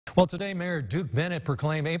Well, today, Mayor Duke Bennett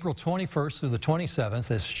proclaimed April 21st through the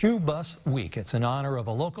 27th as Shoe Bus Week. It's in honor of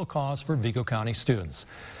a local cause for Vigo County students.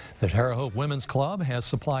 The Terre Haute Women's Club has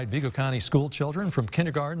supplied Vigo County school children from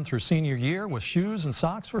kindergarten through senior year with shoes and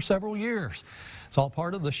socks for several years. It's all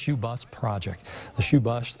part of the Shoe Bus project. The Shoe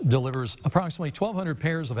Bus delivers approximately 1,200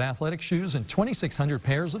 pairs of athletic shoes and 2,600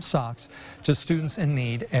 pairs of socks to students in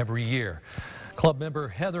need every year. Club member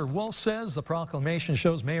Heather Wolf says the proclamation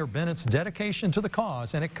shows Mayor Bennett's dedication to the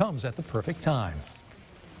cause, and it comes at the perfect time.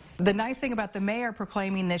 The nice thing about the mayor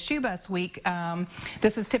proclaiming this Shoe Bus Week,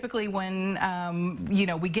 this is typically when,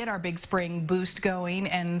 we get our big spring boost going,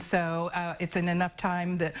 and so it's in enough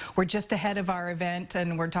time that we're just ahead of our event,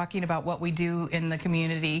 and we're talking about what we do in the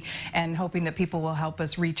community and hoping that people will help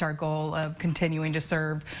us reach our goal of continuing to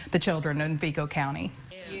serve the children in Vigo County.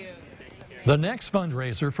 The next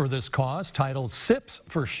fundraiser for this cause, titled Sips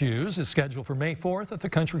for Shoes, is scheduled for May 4th at the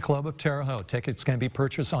Country Club of Terre Haute. Tickets can be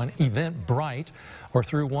purchased on Eventbrite or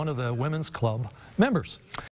through one of the Women's Club members.